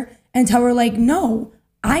there until we're like, no,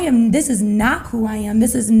 this is not who I am.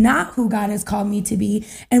 This is not who God has called me to be.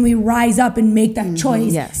 And we rise up and make that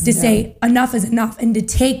choice to say enough is enough, and to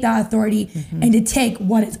take that authority and to take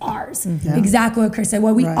what is ours. Exactly what Chris said,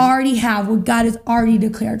 what we already have, what God has already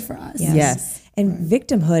declared for us. Yes. And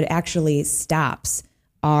victimhood actually stops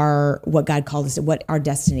what God called us to, what our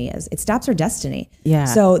destiny is. It stops our destiny. Yeah.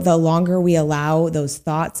 So the longer we allow those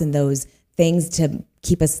thoughts and those things to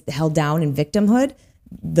keep us held down in victimhood,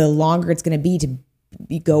 the longer it's going to be to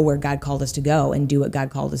go where God called us to go and do what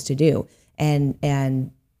God called us to do.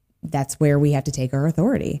 And that's where we have to take our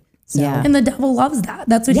authority. So. Yeah. And the devil loves that.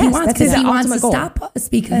 That's what he wants, because he wants to stop us.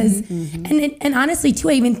 Because, and honestly too,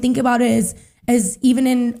 I even think about it as even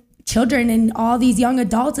in children and all these young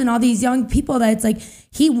adults and all these young people, that it's like,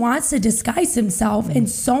 he wants to disguise himself in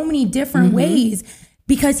so many different ways,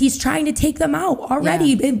 because he's trying to take them out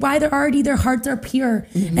already. And why their hearts are pure,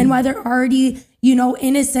 and why they're already,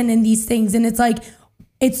 innocent in these things. And it's like,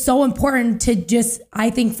 it's so important to just,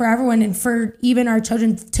 I think, for everyone and for even our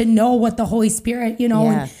children to know what the Holy Spirit,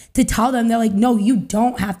 and to tell them, they're like, no, you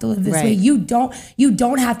don't have to live this way. You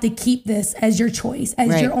don't have to keep this as your choice,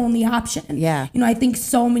 as your only option. Yeah. I think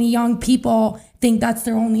so many young people think that's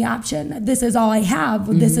their only option. This is all I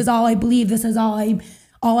have. This is all I believe. This is all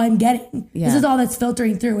I'm getting. This is all that's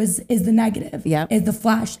filtering through is the negative. Is the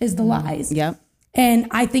flesh, is the lies. And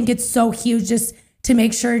I think it's so huge just to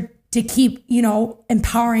make sure to keep,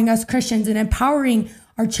 empowering us Christians and empowering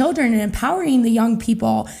our children and empowering the young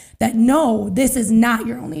people that no, this is not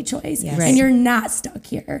your only choice. Yes. And you're not stuck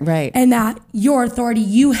here. Right. And that your authority,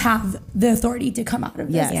 you have the authority to come out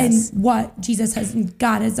of this. Yes. And what Jesus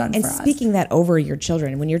God has done and for us. speaking that over your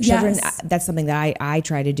children, when your children, Yes. that's something that I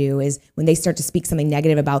try to do, is when they start to speak something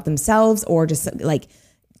negative about themselves, or just like,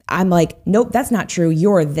 I'm like, nope, that's not true.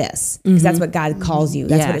 You're this, because that's what God calls you.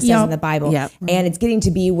 That's Yeah. what it says Yep. in the Bible. Yep. And it's getting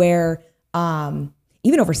to be where,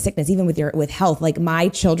 even over sickness, even with health, like my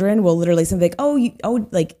children will literally something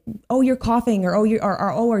like, you're coughing, or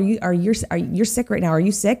you're sick right now. Are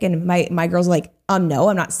you sick? And my girls are like, no,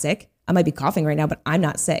 I'm not sick. I might be coughing right now, but I'm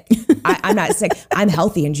not sick. I'm not sick. I'm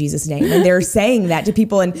healthy in Jesus' name. And they're saying that to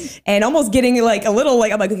people and almost getting like a little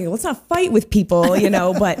like, I'm like, okay, let's not fight with people,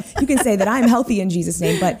 but you can say that I'm healthy in Jesus'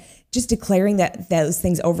 name, but just declaring those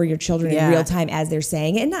things over your children in real time as they're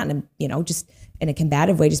saying it, and not in just in a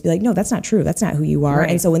combative way, just be like, no, that's not true. That's not who you are. Right.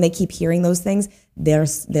 And so when they keep hearing those things,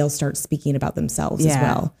 they'll start speaking about themselves as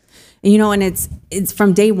well. And it's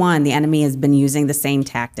from day one, the enemy has been using the same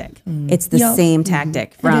tactic. It's the same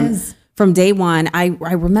tactic from day one. I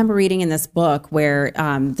remember reading in this book where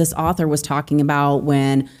this author was talking about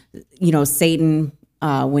when, Satan,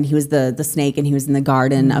 when he was the snake and he was in the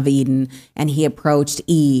Garden of Eden and he approached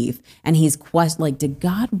Eve and he's questioned, did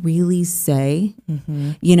God really say,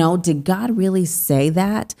 did God really say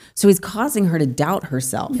that? So he's causing her to doubt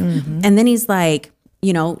herself. And then he's like,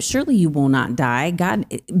 surely you will not die. God,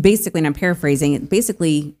 basically, and I'm paraphrasing it,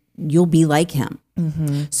 basically, you'll be like him.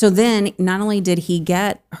 So then not only did he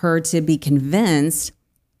get her to be convinced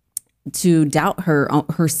to doubt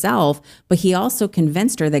herself, but he also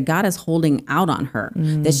convinced her that God is holding out on her,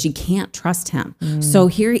 that she can't trust him. So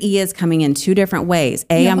here he is coming in two different ways.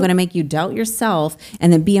 A, I'm going to make you doubt yourself,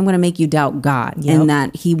 and then B, I'm going to make you doubt God and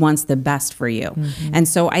that he wants the best for you. And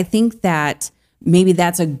so I think that maybe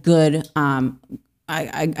that's a good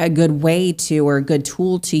a good way to, or a good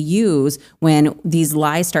tool to use when these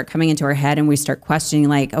lies start coming into our head and we start questioning,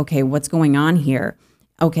 like, okay, what's going on here?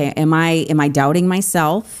 Okay, am I doubting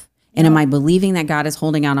myself? And am I believing that God is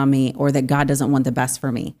holding out on me, or that God doesn't want the best for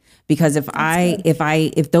me? Because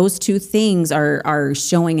if those two things are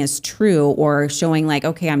showing as true, or showing like,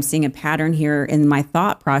 okay, I'm seeing a pattern here in my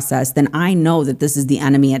thought process, then I know that this is the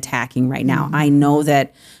enemy attacking right now. I know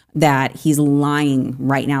that he's lying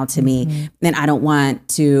right now to me, and I don't want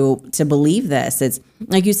to believe this. It's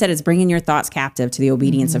like you said, it's bringing your thoughts captive to the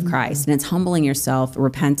obedience of Christ, and it's humbling yourself,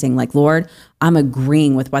 repenting, like, Lord, I'm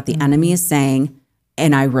agreeing with what the enemy is saying,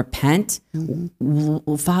 and I repent.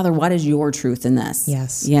 Well, Father, what is your truth in this?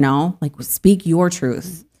 Yes. Speak your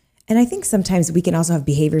truth. And I think sometimes we can also have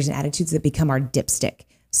behaviors and attitudes that become our dipstick,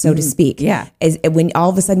 so to speak. Yeah. Is when all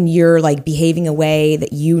of a sudden you're like behaving a way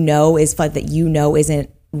that isn't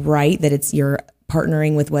right, that it's you're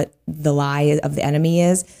partnering with what the lie of the enemy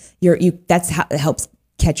is. That's how it helps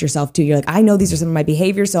catch yourself too. You're like, I know these are some of my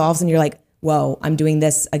behaviors. So all of a sudden you're like, whoa, I'm doing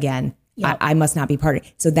this again. Yep. I must not be part of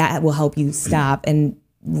it. So that will help you stop and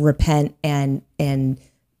repent and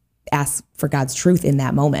ask for God's truth in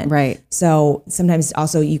that moment. Right. So sometimes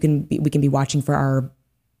also we can be watching for our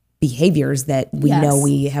behaviors that we know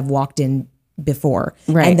we have walked in before.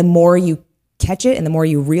 Right. And the more you catch it and the more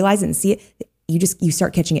you realize it and see it, you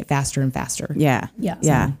start catching it faster and faster. Yeah. Yeah.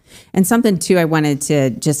 Yeah. And something too, I wanted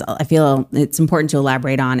to I feel it's important to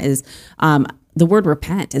elaborate on is, the word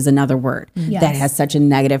repent is another word that has such a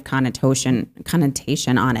negative connotation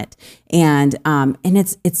on it. And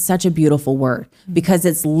it's such a beautiful word, because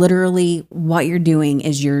it's literally what you're doing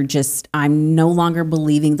is I'm no longer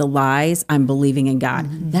believing the lies, I'm believing in God.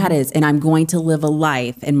 That is, and I'm going to live a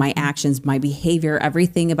life, and my actions, my behavior,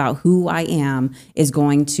 everything about who I am is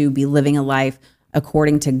going to be living a life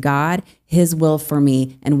according to God, his will for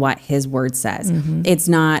me, and what his word says. It's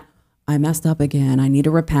not, I messed up again, I need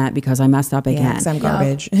to repent because I messed up again. Because I'm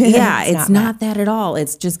garbage. Yeah, it's not that at all.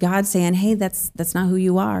 It's just God saying, hey, that's not who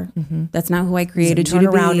you are. That's not who I created you to be.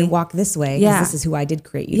 Turn around and walk this way, because this is who I did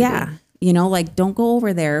create you to be. Don't go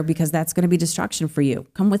over there, because that's going to be destruction for you.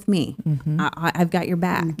 Come with me. I've got your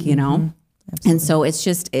back, Absolutely. And so it's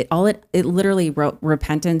just, it literally,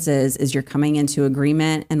 repentance is you're coming into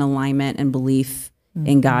agreement and alignment and belief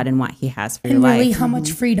in God and what he has for your life. And really, how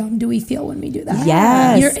much freedom do we feel when we do that?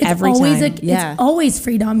 Yes, every time. It's always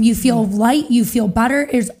freedom. You feel light, you feel better.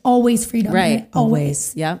 There's always freedom. Right.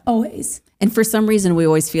 Always. Yeah. Always. And for some reason, we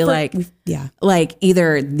always feel like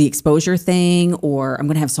either the exposure thing, or I'm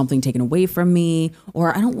going to have something taken away from me,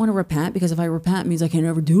 or I don't want to repent, because if I repent, it means I can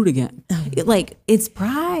never do it again. It's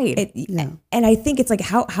pride. And I think it's like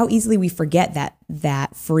how easily we forget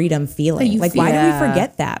that freedom feeling. Why do we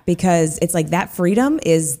forget that? Because it's like that freedom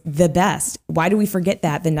is the best. Why do we forget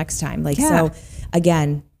that the next time? So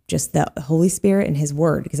again, just the Holy Spirit and his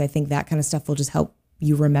word, because I think that kind of stuff will just help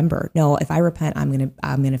you remember, no, if I repent, I'm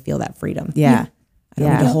going to feel that freedom. Yeah. I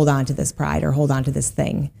don't need to hold on to this pride or hold on to this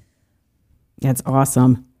thing. That's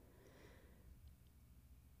awesome.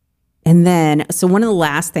 And then, so one of the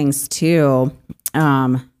last things too,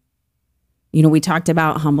 we talked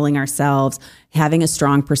about humbling ourselves, having a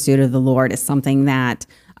strong pursuit of the Lord is something that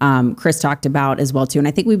Chris talked about as well too. And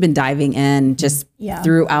I think we've been diving in just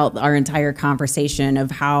throughout our entire conversation of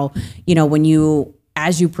how,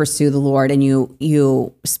 as you pursue the Lord and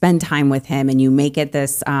you spend time with him and you make it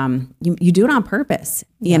this, you do it on purpose,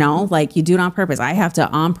 you do it on purpose. I have to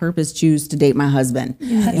on purpose choose to date my husband.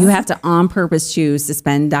 Yes. You have to on purpose choose to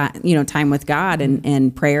spend, time with God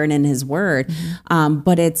and prayer and in his word.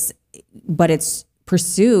 But it's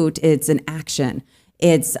pursuit. It's an action.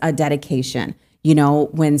 It's a dedication.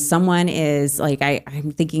 When someone is like,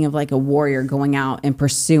 I'm thinking of like a warrior going out and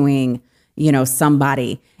pursuing,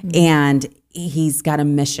 somebody and he's got a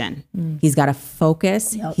mission. He's got a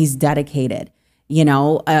focus. Yep. He's dedicated. When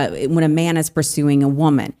a man is pursuing a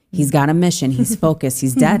woman, he's got a mission. He's focused.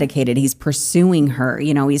 He's dedicated. He's pursuing her.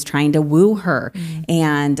 He's trying to woo her.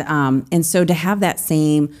 And so to have that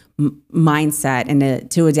same mindset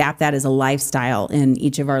and to adapt that as a lifestyle in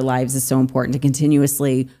each of our lives is so important, to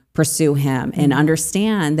continuously pursue him and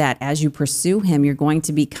understand that as you pursue him, you're going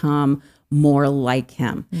to become more like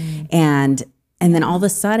him. And then all of a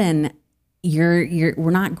sudden,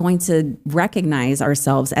 we're not going to recognize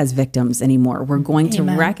ourselves as victims anymore. We're going to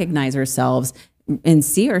recognize ourselves and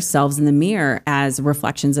see ourselves in the mirror as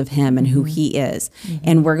reflections of him and who he is.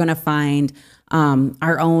 And we're going to find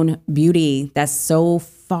our own beauty that's so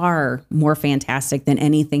far more fantastic than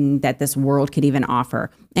anything that this world could even offer.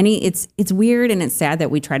 And it's weird and it's sad that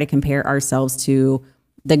we try to compare ourselves to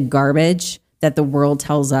the garbage that the world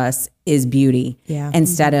tells us is beauty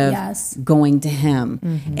instead of going to him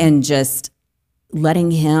and just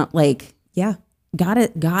letting him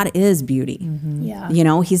God is beauty.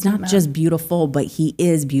 He's not just beautiful, but he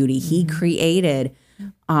is beauty. He created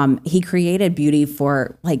beauty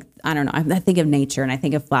for, like, I don't know, I think of nature and I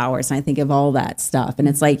think of flowers and I think of all that stuff. And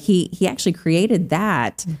it's like, he actually created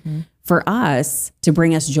that for us to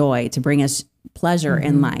bring us joy, to bring us pleasure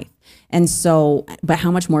in life. And so, but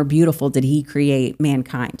how much more beautiful did he create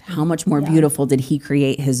mankind? How much more beautiful did he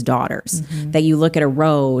create his daughters? That you look at a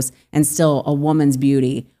rose and still a woman's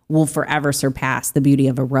beauty will forever surpass the beauty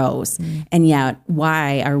of a rose. And yet,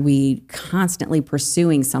 why are we constantly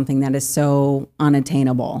pursuing something that is so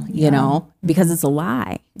unattainable, Because it's a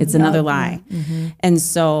lie. It's another lie. And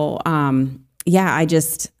so,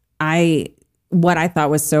 what I thought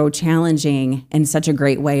was so challenging in such a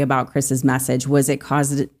great way about Chris's message was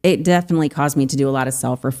it definitely caused me to do a lot of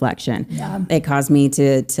self-reflection. It caused me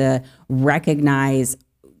to recognize,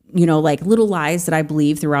 like little lies that I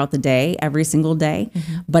believe throughout the day, every single day.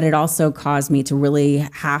 But it also caused me to really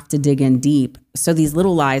have to dig in deep. So these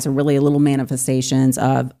little lies are really little manifestations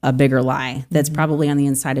of a bigger lie that's probably on the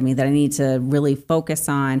inside of me that I need to really focus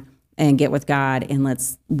on and get with God and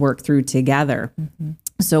let's work through together.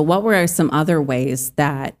 So what were some other ways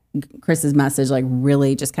that Chris's message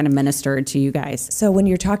really just kind of ministered to you guys? So when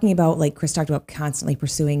you're talking about, like Chris talked about, constantly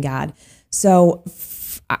pursuing God. So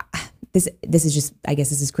this is just, I guess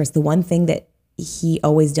this is Chris. The one thing that he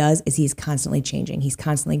always does is he's constantly changing. He's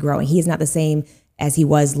constantly growing. He is not the same as he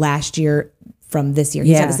was last year from this year.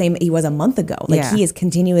 He's not the same he was a month ago. He is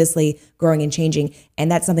continuously growing and changing.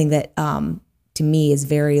 And that's something that to me is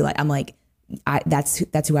very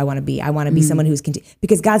that's who I want to be. I want to be someone who's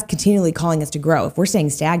because God's continually calling us to grow. If we're staying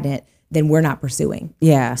stagnant, then we're not pursuing.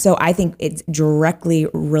 So I think it's directly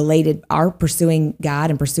related. Our pursuing God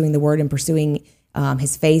and pursuing the word and pursuing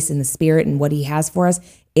his face and the spirit and what he has for us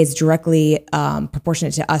is directly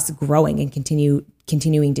proportionate to us growing and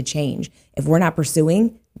continuing to change. If we're not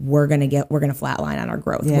pursuing, we're going to flatline on our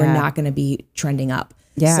growth. We're not going to be trending up.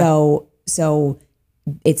 So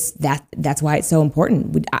it's that's why it's so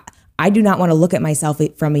important. I do not want to look at myself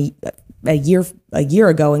from a year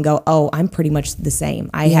ago and go, oh, I'm pretty much the same.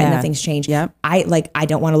 Nothing's changed. I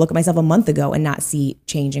don't want to look at myself a month ago and not see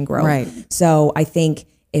change and growth. Right. So I think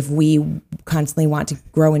if we constantly want to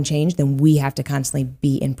grow and change, then we have to constantly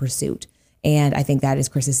be in pursuit. And I think that is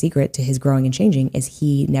Chris's secret to his growing and changing is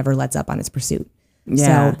he never lets up on his pursuit.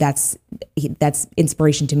 So that's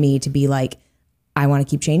inspiration to me to be like, I want to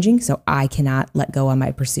keep changing, so I cannot let go on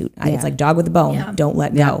my pursuit. It's like dog with a bone. Don't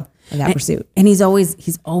let go of that pursuit. And he's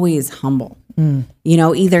always humble.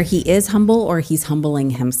 Either he is humble or he's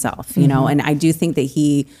humbling himself, and I do think that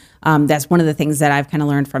he, that's one of the things that I've kind of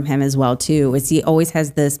learned from him as well too, is he always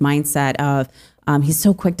has this mindset of, he's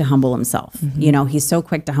so quick to humble himself. You know, he's so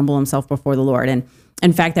quick to humble himself before the Lord. And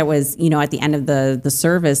in fact, that was, you know, at the end of the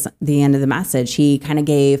service, the end of the message, he kind of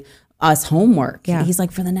gave us homework. Yeah. He's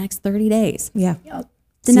like, for the next 30 days. Yeah.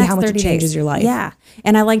 The See next how much 30 it changes days. your life. Yeah.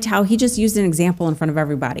 And I liked how he just used an example in front of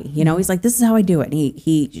everybody. You know, he's like, this is how I do it. And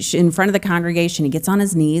he in front of the congregation, he gets on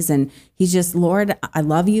his knees and he's just, Lord, I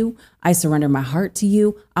love you. I surrender my heart to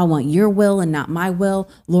you. I want your will and not my will.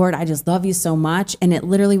 Lord, I just love you so much. And it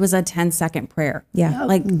literally was a 10-second prayer. Yeah.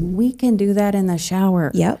 Like we can do that in the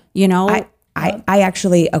shower. Yep. You know, I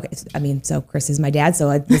actually, okay, I mean, so Chris is my dad,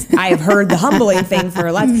 so I have heard the humbling thing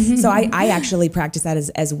for lots. So I actually practice that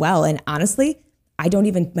as well. And honestly,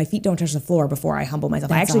 my feet don't touch the floor before I humble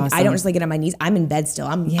myself. That's awesome. I don't just like get on my knees. I'm in bed still.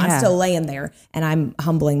 I'm still laying there and I'm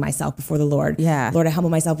humbling myself before the Lord. Yeah. Lord, I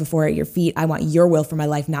humble myself before your feet. I want your will for my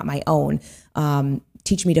life, not my own.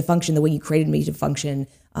 Teach me to function the way you created me to function.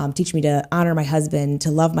 Teach me to honor my husband,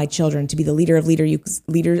 to love my children, to be the leader of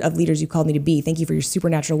leaders you called me to be. Thank you for your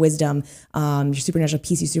supernatural wisdom, your supernatural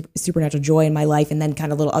peace, your supernatural joy in my life, and then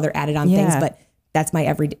kind of little other added on things. But that's my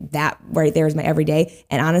everyday. That right there is my everyday.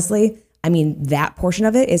 And honestly, I mean, that portion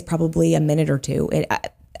of it is probably a minute or two.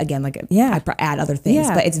 Again, like I add other things,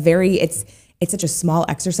 but it's such a small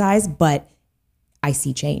exercise, but I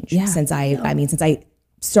see change since I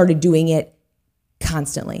started doing it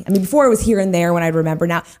constantly. I mean, before it was here and there when I remember.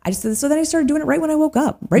 Now so then I started doing it right when I woke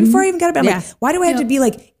up, right before I even got out of bed. I'm like, why do I have to be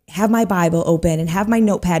like, have my Bible open and have my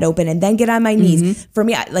notepad open and then get on my knees? For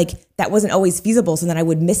me, that wasn't always feasible. So then I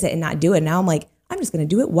would miss it and not do it. Now I'm like, I'm just going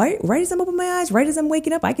to do it right as I'm opening my eyes, right as I'm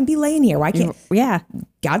waking up. I can be laying here. Why can't? Yeah,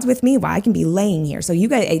 God's with me. Why I can be laying here. So you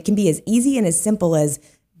guys, it can be as easy and as simple as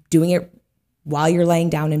doing it while you're laying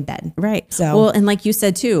down in bed. Right. So well, and like you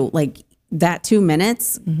said too, like that 2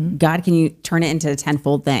 minutes, God can you turn it into a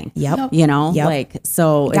tenfold thing. Yep. You know, like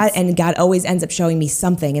so. God always ends up showing me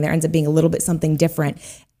something, and there ends up being a little bit something different.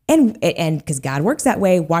 And because God works that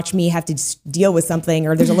way, watch me have to deal with something,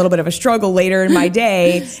 or there's a little bit of a struggle later in my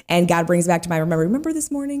day, and God brings back to my remember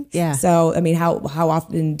this morning? Yeah. So, I mean, how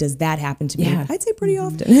often does that happen to me? I'd say pretty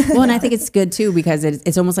often. Well, and I think it's good too, because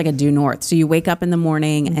it's almost like a due north. So you wake up in the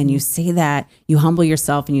morning and you say that, you humble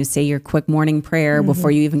yourself and you say your quick morning prayer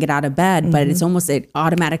before you even get out of bed, but it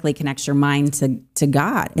automatically connects your mind to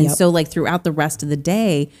God. And so like throughout the rest of the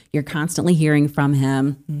day, you're constantly hearing from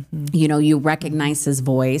him. You know, you recognize his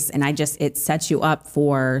voice. And it sets you up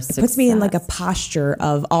for success. It puts me in like a posture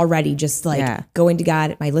of already just like going to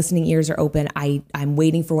God. My listening ears are open. I'm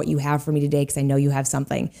waiting for what you have for me today, because I know you have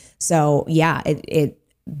something. So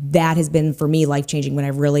that has been for me life-changing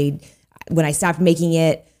when I stopped making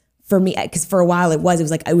it for me, because for a while it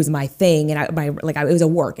was my thing, and it was a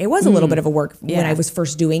work. It was a little bit of a work when I was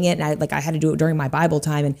first doing it, and I had to do it during my Bible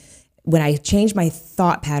time. And when I changed my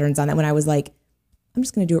thought patterns on that, when I was like, I'm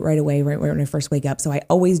just going to do it right away, right when I first wake up. So I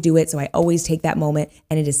always do it. So I always take that moment,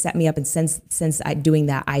 and it has set me up. And since I doing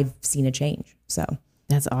that, I've seen a change. So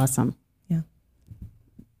that's awesome. Yeah.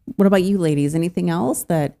 What about you, ladies? Anything else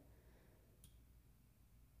that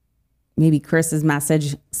maybe Chris's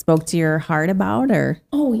message spoke to your heart about, or?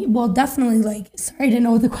 Oh, well, definitely. Like, sorry, I didn't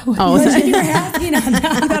know what the question you were asking on that.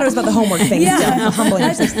 I thought it was about the homework thing. Yeah. Still,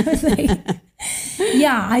 humbling.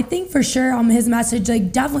 Yeah, I think for sure his message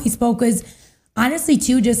definitely spoke, was honestly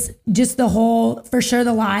too, just the whole, for sure,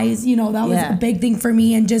 the lies, that was a big thing for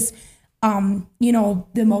me. And just, the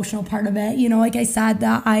emotional part of it, like I said,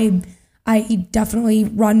 that I definitely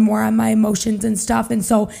run more on my emotions and stuff. And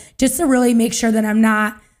so just to really make sure that I'm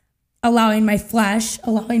not allowing my flesh,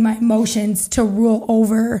 allowing my emotions to rule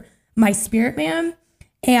over my spirit man,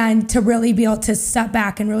 and to really be able to step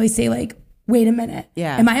back and really say like, wait a minute.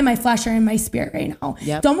 Yeah. Am I in my flesh or in my spirit right now?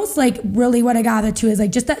 Yep. It's almost like really what I gather too is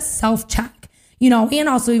like just that self-check. And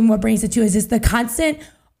also even what brings it to is the constant,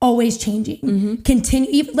 always changing, continue.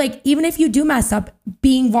 Even if you do mess up,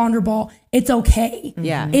 being vulnerable, it's okay.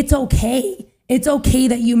 Yeah, it's okay. It's okay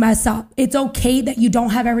that you mess up. It's okay that you don't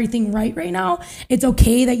have everything right now. It's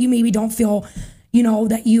okay that you maybe don't feel,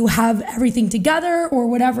 that you have everything together or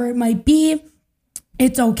whatever it might be.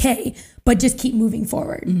 It's okay, but just keep moving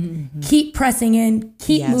forward. Keep pressing in.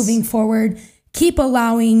 Keep moving forward. Keep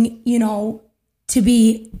allowing, to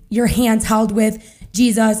be your hands held with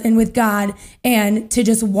Jesus and with God, and to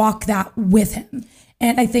just walk that with him.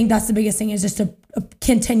 And I think that's the biggest thing, is just to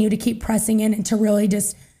continue to keep pressing in, and to really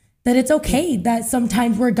just, that it's okay that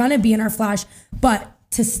sometimes we're going to be in our flesh, but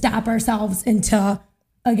to stop ourselves and to,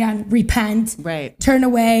 again, repent, turn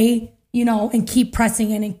away, and keep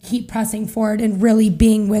pressing in and keep pressing forward and really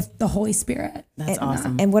being with the Holy Spirit. That's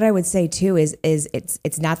awesome. And what I would say too is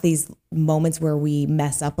it's not these moments where we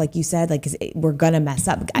mess up, like you said, like, 'cause we're going to mess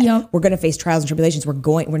up. Yep. We're going to face trials and tribulations.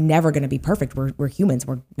 We're never going to be perfect. We're humans.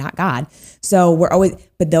 We're not God. So we're always,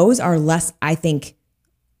 but those are less, I think,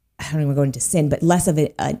 I don't even want to go into sin, but less of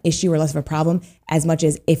an issue or less of a problem, as much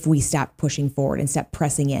as if we stop pushing forward and stop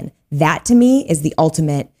pressing in. That to me is the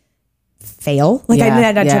ultimate fail. Like, I'm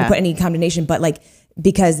not trying to put any condemnation, but like,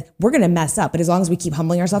 because we're going to mess up, but as long as we keep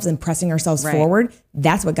humbling ourselves and pressing ourselves forward,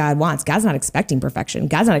 that's what God wants. God's not expecting perfection.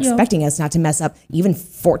 God's not expecting us not to mess up even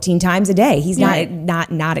 14 times a day. He's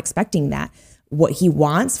not expecting that. What he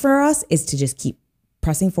wants for us is to just keep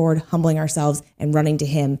pressing forward, humbling ourselves, and running to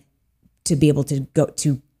him to be able to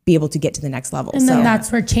get to the next level. And then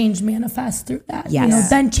that's where change manifests through that. Yes.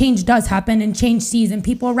 Then change does happen, and change sees, and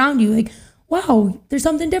people around you like, wow, there's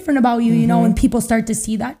something different about you, and people start to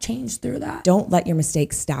see that change through that. Don't let your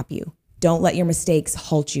mistakes stop you. Don't let your mistakes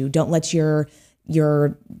halt you. Don't let you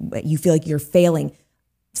feel like you're failing.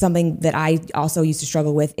 Something that I also used to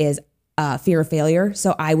struggle with is fear of failure.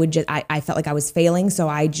 So I felt like I was failing. So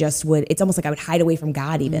it's almost like I would hide away from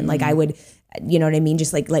God even. Like I would, you know what I mean?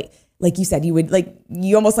 Just like you said,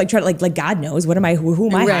 you almost like try to like God knows who am I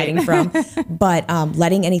hiding from? But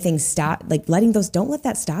letting anything stop, like don't let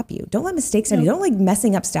that stop you. Don't let mistakes stop you. Don't let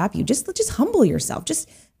messing up stop you. Just humble yourself. Just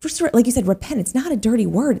like you said, repent. It's not a dirty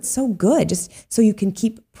word. It's so good. Just so you can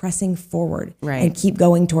keep pressing forward and keep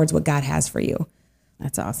going towards what God has for you.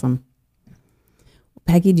 That's awesome.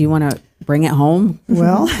 Peggy, do you want to bring it home?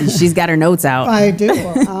 Well, she's got her notes out. I do.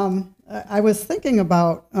 I was thinking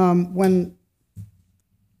about when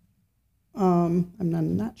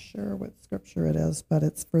I'm not sure what scripture it is, but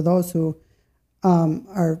it's for those who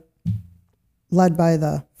are led by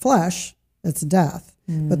the flesh, it's death.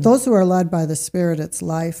 But those who are led by the Spirit, it's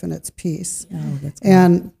life and it's peace. Oh, that's good.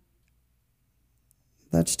 And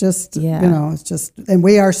that's just, it's just, and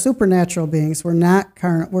we are supernatural beings. We're not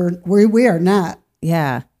carnal. We are not,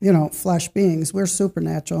 flesh beings. We're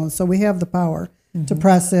supernatural. And so we have the power to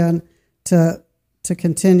press in, to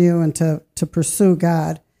continue and to pursue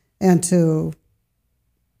God and to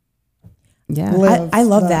live. I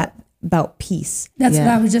love that about peace. That's what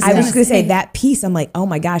I was just I was going to say that peace. I'm like, oh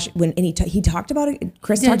my gosh. When he talked about it,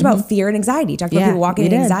 Chris talked about fear and anxiety. He talked about people walking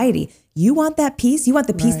in anxiety. You want that peace. You want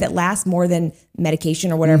the peace that lasts more than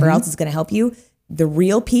medication or whatever else is going to help you. The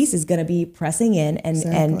real peace is going to be pressing in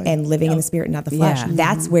and living in the Spirit, not the flesh.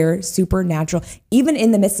 That's where supernatural, even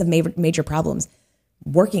in the midst of major problems,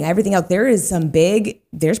 working everything out.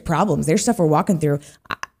 There's problems. There's stuff we're walking through.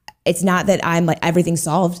 It's not that I'm like everything's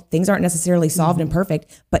solved. Things aren't necessarily solved and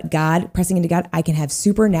perfect, but pressing into God, I can have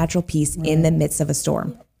supernatural peace in the midst of a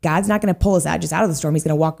storm. God's not going to pull us out of the storm. He's going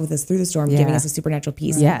to walk with us through the storm, giving us a supernatural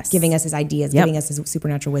peace, giving us his ideas, giving us his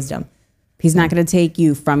supernatural wisdom. He's not going to take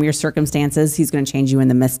you from your circumstances. He's going to change you in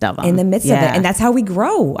the midst of them. In the midst of it. And that's how we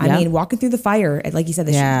grow. I mean, walking through the fire, like you said,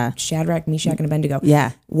 the Shadrach, Meshach, and Abednego.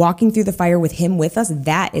 Yeah. Walking through the fire with him with us,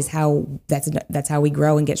 that's how we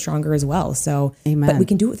grow and get stronger as well. So, Amen. But we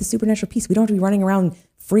can do it with a supernatural peace. We don't have to be running around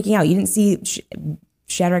freaking out. You didn't see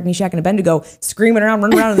Shadrach, Meshach, and Abednego screaming around,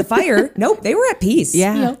 running around in the fire. Nope, they were at peace.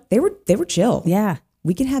 Yeah. They were chill. Yeah.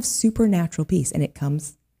 We can have supernatural peace, and it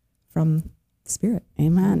comes from the Spirit.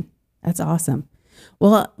 Amen. That's awesome.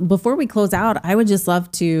 Well, before we close out, I would just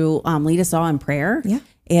love to lead us all in prayer. Yeah.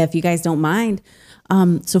 If you guys don't mind.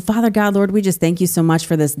 So Father God, Lord, we just thank you so much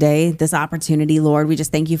for this day, this opportunity, Lord. We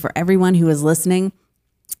just thank you for everyone who is listening.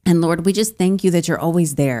 And Lord, we just thank you that you're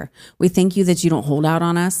always there. We thank you that you don't hold out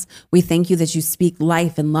on us. We thank you that you speak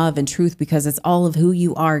life and love and truth because it's all of who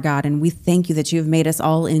you are, God. And we thank you that you have made us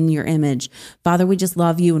all in your image. Father, we just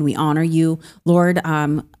love you and we honor you. Lord,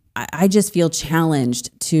 I just feel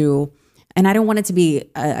challenged to, and I don't want it to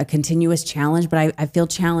be a continuous challenge, but I feel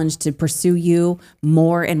challenged to pursue you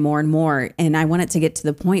more and more and more. And I want it to get to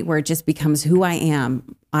the point where it just becomes who I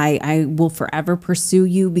am. I will forever pursue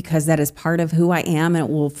you because that is part of who I am and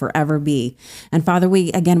it will forever be. And Father,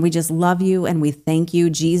 we just love you and we thank you.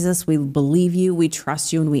 Jesus, we believe you, we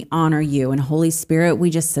trust you, and we honor you. And Holy Spirit, we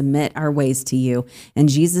just submit our ways to you. In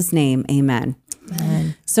Jesus' name, amen.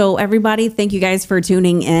 Amen. So everybody, thank you guys for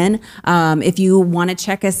tuning in. If you want to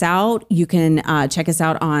check us out, you can check us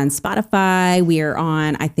out on Spotify. We are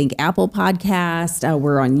on, I think, Apple Podcast.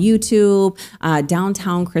 We're on YouTube,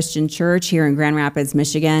 Downtown Christian Church here in Grand Rapids,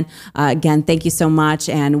 Michigan. Again, thank you so much.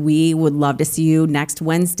 And we would love to see you next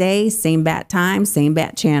Wednesday, same bat time, same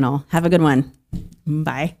bat channel. Have a good one.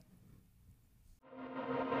 Bye.